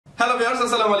Hello viewers,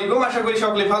 আসসালামু আলাইকুম। আশা করি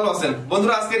সকলেই ভালো আছেন।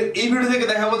 বন্ধুরা, আজকের এই ভিডিও থেকে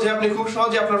দেখাবো যে আপনি খুব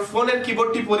সহজে আপনার ফোনের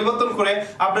কিবোর্ডটি পরিবর্তন করে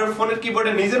আপনার ফোনের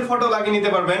কিবোর্ডে নিজের ফটো লাগিয়ে নিতে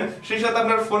পারবেন। সেই সাথে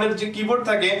আপনার ফোনের যে কিবোর্ড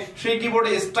থাকে সেই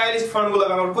কিবোর্ডে স্টাইলিশ ফন্টগুলো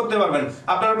ব্যবহার করতে পারবেন।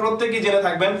 আপনারা প্রত্যেকেই জেনে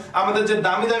থাকবেন আমাদের যে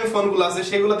দামি দামি ফোনগুলো আছে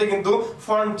সেগুলোতে কিন্তু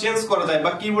ফন্ট চেঞ্জ করা যায়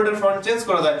বা কিবোর্ডের ফন্ট চেঞ্জ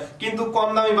করা যায়, কিন্তু কম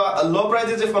দামি বা লো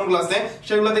প্রাইসের যে ফোনগুলো আছে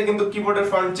সেগুলোতে কিন্তু কিবোর্ডের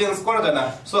ফন্ট চেঞ্জ করা যায় না।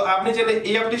 সো আপনি চাইলে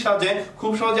এই অ্যাপটির সাহায্যে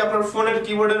খুব সহজে আপনার ফোনের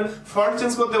কিবোর্ডের ফন্ট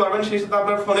চেঞ্জ করতে পারবেন। সেই সাথে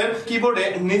আপনার ফোনের কিবোর্ডে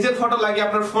নিজের ফটো লাগিয়ে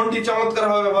আপনার ফোনটি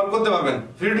চমৎকারভাবে ব্যবহার করতে পারবেন।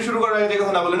 ভিডিওটি শুরু করার আগে যে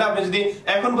কথা না বলেন, আপনি যদি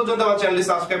এখন পর্যন্ত আমার চ্যানেলটি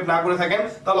সাবস্ক্রাইব না করে থাকেন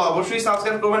তাহলে অবশ্যই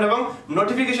সাবস্ক্রাইব করবেন এবং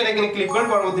নোটিফিকেশন আইকনে ক্লিক করুন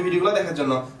পরবর্তী ভিডিওগুলো দেখার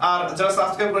জন্য। আর যারা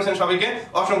সাবস্ক্রাইব করেছেন সবাইকে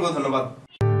অসংখ্য ধন্যবাদ।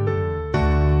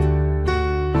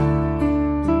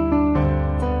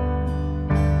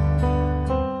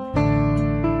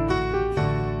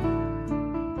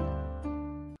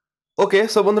 ওকে,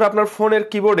 সো বন্ধুরা, আপনার ফোনের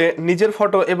কিবোর্ডে নিজের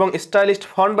ফটো এবং স্টাইলিশ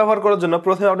ফন্ট ব্যবহার করার জন্য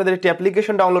প্রথমে আপনাদের একটি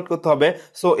অ্যাপ্লিকেশন ডাউনলোড করতে হবে।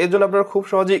 সো এর জন্য আপনারা খুব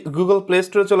সহজেই গুগল প্লে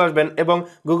স্টোরে চলে আসবেন এবং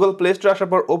গুগল প্লে স্টোরে আসার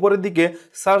পর ওপরের দিকে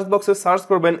সার্চ বক্সে সার্চ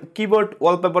করবেন কিবোর্ড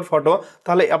ওয়ালপেপার ফটো।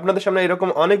 তাহলে আপনাদের সামনে এরকম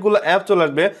অনেকগুলো অ্যাপ চলে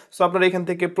আসবে। সো আপনারা এখান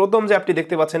থেকে প্রথম যে অ্যাপটি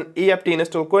দেখতে পাচ্ছেন এই অ্যাপটি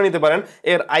ইনস্টল করে নিতে পারেন।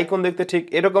 এর আইকন দেখতে ঠিক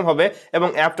এরকম হবে এবং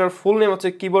অ্যাপটার ফুল নেম হচ্ছে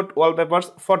keyboard wallpaper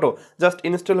photo. Just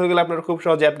install হয়ে গেলে আপনারা খুব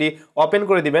সহজে অ্যাপটি ওপেন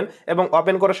করে দিবেন এবং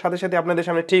ওপেন করার সাথে সাথে আপনাদের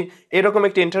সামনে ঠিক এরকম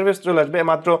একটি ইন্টারফেস চলে আসবে।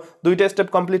 মাত্র দুইটা স্টেপ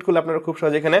কমপ্লিট করলে আপনারা খুব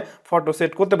সহজে এখানে ফটো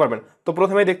সেট করতে পারবেন। তো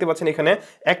প্রথমেই দেখতে পাচ্ছেন এখানে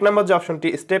 1 নম্বর যে অপশনটি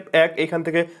স্টেপ 1, এখান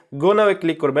থেকে গো নাও এ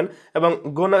ক্লিক করবেন এবং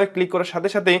গো নাও এ ক্লিক করার সাথে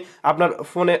সাথেই আপনার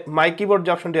ফোনে মাই কিবোর্ড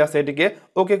যে অপশনটি আছে এটিকে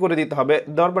ওকে করে দিতে হবে।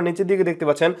 দেওয়ার পর নিচের দিকে দেখতে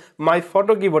পাচ্ছেন মাই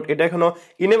ফটো কিবোর্ড, এটা এখনো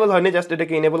ইনেবল হয়নি। জাস্ট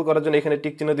এটাকে ইনেবল করার জন্য এখানে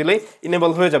টিক চিহ্ন দিলেই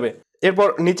ইনেবল হয়ে যাবে। এরপর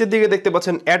নিচের দিকে দেখতে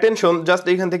পাচ্ছেন অ্যাটেনশন, জাস্ট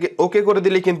এখান থেকে ওকে করে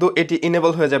দিলেই কিন্তু এটি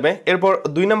ইনেবল হয়ে যাবে। এরপর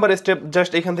 2 নম্বর স্টেপ,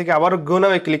 জাস্ট এখান থেকে আবার গো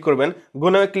নাও এ ক্লিক করবেন। গো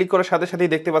নাও এ ক্লিক করার সাথে সাথেই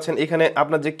দেখতে পাচ্ছেন এখানে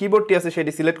আপনার যে কিবোর্ডটি আছে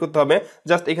সেটি সিলেক্ট করতে হবে।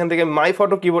 জাস্ট এখান থেকে মাই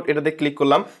ফটো কিবোর্ড এটাতে ক্লিক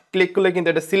করলাম। ক্লিক করলে কিন্তু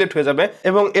এটা সিলেক্ট হয়ে যাবে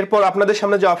এবং এরপর আপনাদের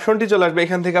সামনে যে অপশনটি চলে আসবে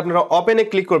এখান থেকে আপনারা ওপেনে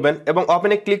ক্লিক করবেন এবং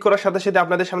ওপেনে ক্লিক করার সাথে সাথে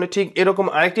আপনাদের সামনে ঠিক এরকম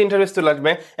আরেকটি ইন্টারফেস চলে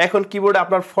আসবে। এখন কিবোর্ডে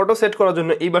আপনার ফটো সেট করার জন্য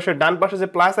এই পাশে ডান পাশে যে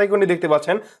প্লাস আইকনটি দেখতে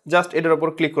পাচ্ছেন জাস্ট এটার উপর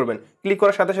ক্লিক করবেন। ক্লিক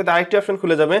করার সাথে সাথে আরেকটি অপশন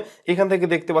খুলে যাবে। এখান থেকে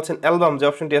দেখতে পাচ্ছেন অ্যালবাম যে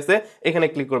অপশনটি আছে এখানে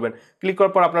ক্লিক করবেন। ক্লিক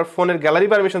করার পর আপনার ফোনের গ্যালারি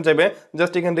পারমিশন চাইবে।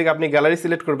 জাস্ট এখান থেকে আপনি গ্যালারি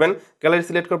সিলেক্ট করবেন। গ্যালারি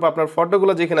সিলেক্ট করার পর আপনার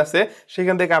ফটোগুলো যেখানে আছে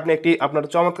সেখান থেকে আপনি একটি আপনার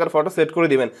চমৎকার ফটো সেট করে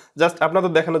দিবেন। জাস্ট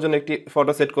আপনাদের দেখানোর জন্য একটি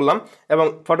ফটো সেট করলাম এবং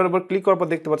ফটোর উপর ক্লিক করার পর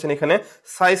দেখতে পাচ্ছেন এখানে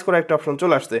সাইজ করা একটা অপশন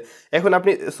চলে আসছে। এখন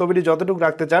আপনি ছবিটি যতটুকু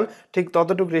রাখতে চান ঠিক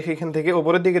ততটুকু রেখে এখান থেকে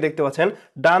উপরের দিকে দেখতে পাচ্ছেন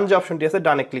ডান যে অপশনটি আছে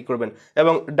ডানে ক্লিক করবেন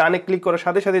এবং ডানে ক্লিক করার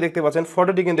সাথে সাথে দেখতে পাচ্ছেন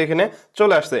ফটোটি কিন্তু এখানে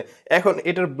চলে আসছে। এখন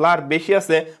এটার ব্লার বেশি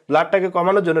আছে, ব্লারটাকে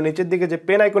কমানোর জন্য নিচের দিকে যে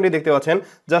পেন আইকনটি দেখতে পাচ্ছেন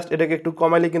জাস্ট এটাকে একটু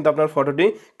কমাইলে কিন্তু আপনার ফটোটি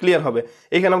ক্লিয়ার হবে।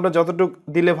 এখানে আপনার যতটুকু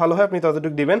দিলে ভালো হয় আপনি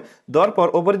ততটুকু দিবেন। দেওয়ার পর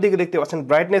উপরের দিকে দেখতে পাচ্ছেন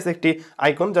ব্রাইটনেস একটি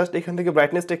আইকন, জাস্ট এখান থেকে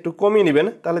ব্রাইটনেসটা একটু কমিয়ে নেবেন।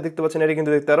 তাহলে দেখতে পাচ্ছেন এটা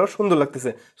কিন্তু দেখতে আরো সুন্দর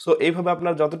লাগতেছে। সো এইভাবে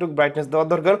আপনার যতটুকু ব্রাইটনেস দেওয়ার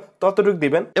দরকার ততটুকু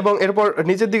দিবেন এবং এরপর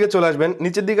নিচের দিকে চলে আসবেন।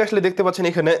 নিচের দিকে আসলে দেখতে পাচ্ছেন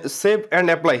এখানে সেভ অ্যান্ড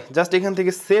অ্যাপ্লাই, জাস্ট এখান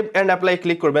থেকে সেভ অ্যান্ড অ্যাপ্লাই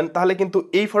ক্লিক করবেন। তাহলে কিন্তু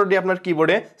এই ফটোটি আপনার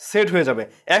কিবোর্ডে সেট হয়ে যাবে।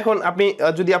 এখন আপনি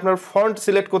যদি আপনার ফন্ট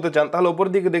সিলেক্ট করতে চান তাহলে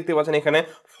উপরের দিকে দেখতে পাচ্ছেন এখানে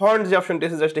ফন্ট যে অপশনটি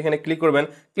আছে জাস্ট এখানে ক্লিক করবেন।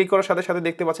 ক্লিক করার সাথে সাথে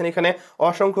দেখতে পাচ্ছেন এখানে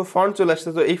অসংখ্য ফন্ট চলে আসছে।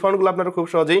 তো এই ফন্টগুলো আপনারা খুব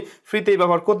সহজেই ফ্রিতেই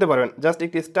ব্যবহার করতে পারবেন। জাস্ট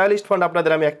একটি স্টাইলিশ ফন্ট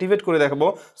আপনাদের আমি অ্যাক্টিভেট করে দেখাবো।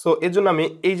 সো এর জন্য আমি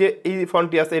এই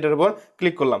ফন্টটি আছে এটার উপর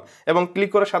ক্লিক করলাম এবং ক্লিক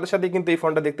করার সাথে সাথে কিন্তু এই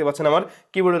ফন্টটা দেখতে পাচ্ছেন আমার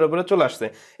কিবোর্ডের উপরে চলে আসছে।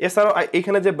 এছাড়াও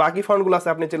এখানে যে বাকি ফন্টগুলো আছে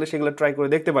আপনি চাইলে সেগুলো ট্রাই করে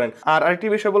দেখতে পারেন। আর আরেকটি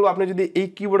বিষয় বলবো, আপনি যদি এই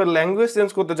কিবোর্ডের ল্যাঙ্গুয়েজ চেঞ্জ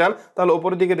করতে চান তাহলে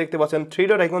উপরের দিকে দেখতে পাচ্ছেন 3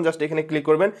 ডট আইকন, জাস্ট এখানে ক্লিক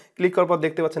করবেন। ক্লিক করার পর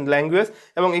দেখতে পাচ্ছেন ল্যাঙ্গুয়েজ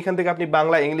এবং এখান থেকে আপনি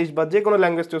বাংলা, ইংলিশ বা যে কোনো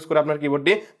ল্যাঙ্গুয়েজ চুজ করে আপনার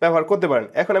কিবোর্ডটি ব্যবহার করতে পারেন।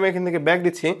 এখন আমি এখান থেকে ব্যাক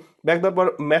দিচ্ছি। ব্যাক দেওয়ার পর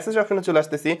মেসেজ অপশনে চলে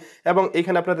আসতেছি এবং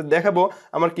এখানে আপনাদের দেখাবো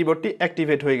আমার কিবোর্ডটি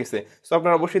অ্যাক্টিভেট হয়ে গেছে। সো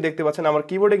আপনারা অবশ্যই দেখতে পাচ্ছেন আমার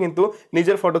কিবোর্ডে কিন্তু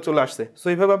নিজের ফটো চলে আসছে। সো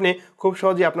এইভাবে আপনি খুব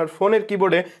সহজেই আপনার ফোনের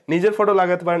কিবোর্ডে নিজের ফটো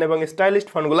লাগাতে পারেন এবং স্টাইলিশ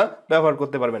ফন্টগুলো ব্যবহার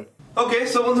করতে পারবেন। ওকে,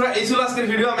 সো বন্ধুরা, এই ছিল আজকের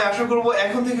ভিডিও। আমি আশা করব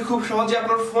এখন থেকে খুব সহজে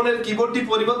আপনার ফোনের কিবোর্ডটি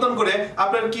পরিবর্তন করে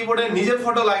আপনার কিবোর্ডে নিজের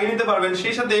ফটো লাগিয়ে নিতে পারবেন।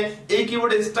 সেই সাথে এই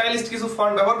কিবোর্ডে স্টাইলিশ কিছু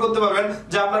ফন্ট ব্যবহার করতে পারবেন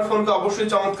যা আপনার ফোনকে অবশ্যই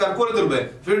চমৎকার করে তুলবে।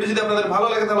 ভিডিওটি যদি আপনাদের ভালো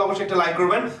লাগে তাহলে অবশ্যই একটা লাইক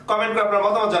করবেন, কমেন্ট করে আপনার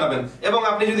মতামত জানাবেন এবং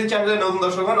আপনি যদি চ্যানেলে নতুন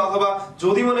দর্শক হন অথবা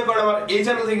যদি মনে করেন আমার এই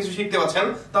চ্যানেল থেকে কিছু শিখতে পাচ্ছেন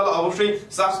তাহলে অবশ্যই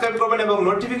সাবস্ক্রাইব করবেন এবং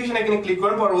নোটিফিকেশন আইকনে ক্লিক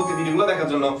করেন পরবর্তী ভিডিওগুলো দেখার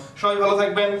জন্য। সবাই ভালো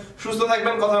থাকবেন, সুস্থ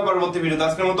থাকবেন। কথা হবে পরবর্তী ভিডিওতে।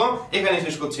 আজকের মতো এখানেই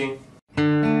শেষ করছি।